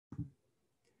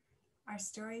Our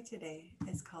story today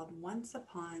is called Once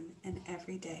Upon an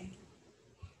Everyday.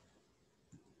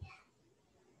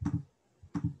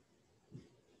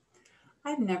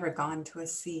 I've never gone to a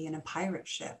sea in a pirate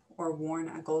ship, or worn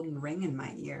a golden ring in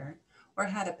my ear, or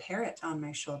had a parrot on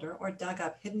my shoulder, or dug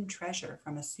up hidden treasure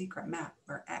from a secret map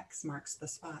where X marks the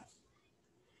spot.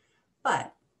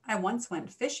 But I once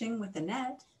went fishing with a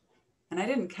net, and I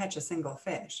didn't catch a single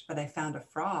fish, but I found a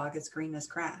frog as green as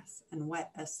grass and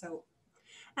wet as soap.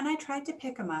 And I tried to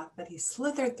pick him up, but he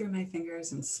slithered through my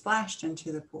fingers and splashed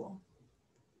into the pool.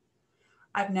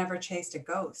 I've never chased a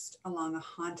ghost along a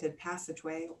haunted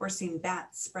passageway or seen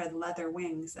bats spread leather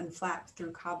wings and flap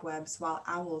through cobwebs while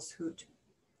owls hoot.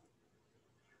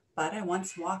 But I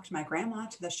once walked my grandma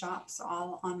to the shops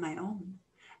all on my own,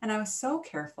 and I was so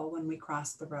careful when we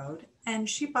crossed the road, and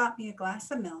she bought me a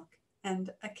glass of milk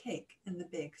and a cake in the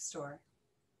big store.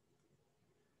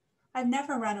 I've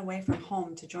never run away from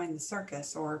home to join the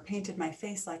circus, or painted my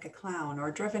face like a clown,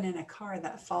 or driven in a car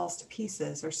that falls to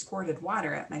pieces, or squirted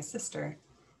water at my sister.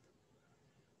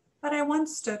 But I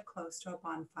once stood close to a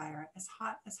bonfire as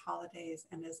hot as holidays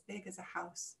and as big as a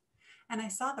house, and I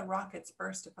saw the rockets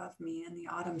burst above me in the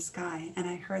autumn sky, and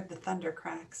I heard the thunder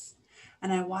cracks,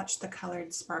 and I watched the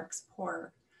colored sparks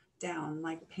pour down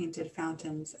like painted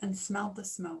fountains, and smelled the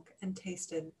smoke and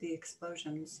tasted the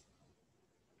explosions.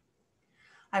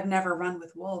 I've never run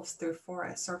with wolves through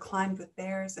forests, or climbed with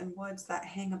bears in woods that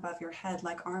hang above your head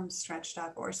like arms stretched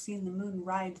up, or seen the moon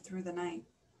ride through the night.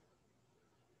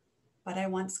 But I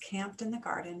once camped in the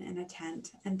garden in a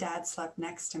tent, and Dad slept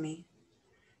next to me.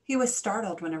 He was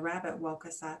startled when a rabbit woke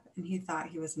us up, and he thought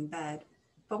he was in bed,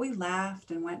 but we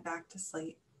laughed and went back to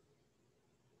sleep.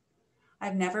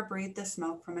 I've never breathed the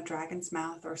smoke from a dragon's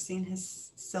mouth, or seen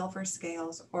his silver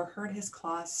scales, or heard his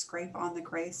claws scrape on the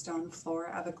gray stone floor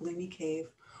of a gloomy cave,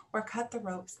 or cut the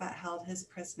ropes that held his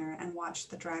prisoner and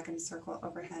watched the dragon circle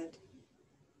overhead.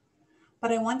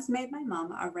 But I once made my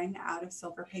mom a ring out of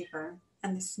silver paper,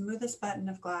 and the smoothest button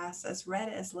of glass, as red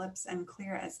as lips and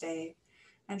clear as day,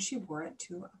 and she wore it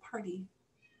to a party.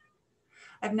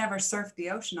 I've never surfed the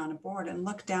ocean on a board and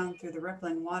looked down through the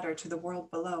rippling water to the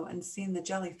world below and seen the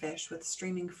jellyfish with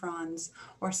streaming fronds,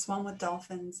 or swum with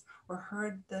dolphins, or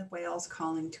heard the whales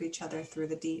calling to each other through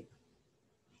the deep.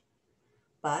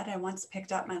 But I once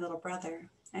picked up my little brother,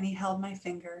 and he held my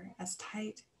finger as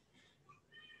tight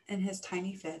in his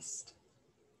tiny fist,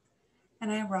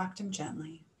 and I rocked him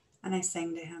gently, and I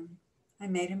sang to him. I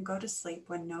made him go to sleep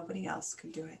when nobody else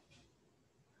could do it.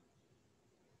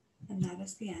 And that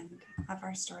is the end of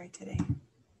our story today.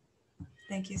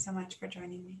 Thank you so much for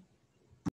joining me.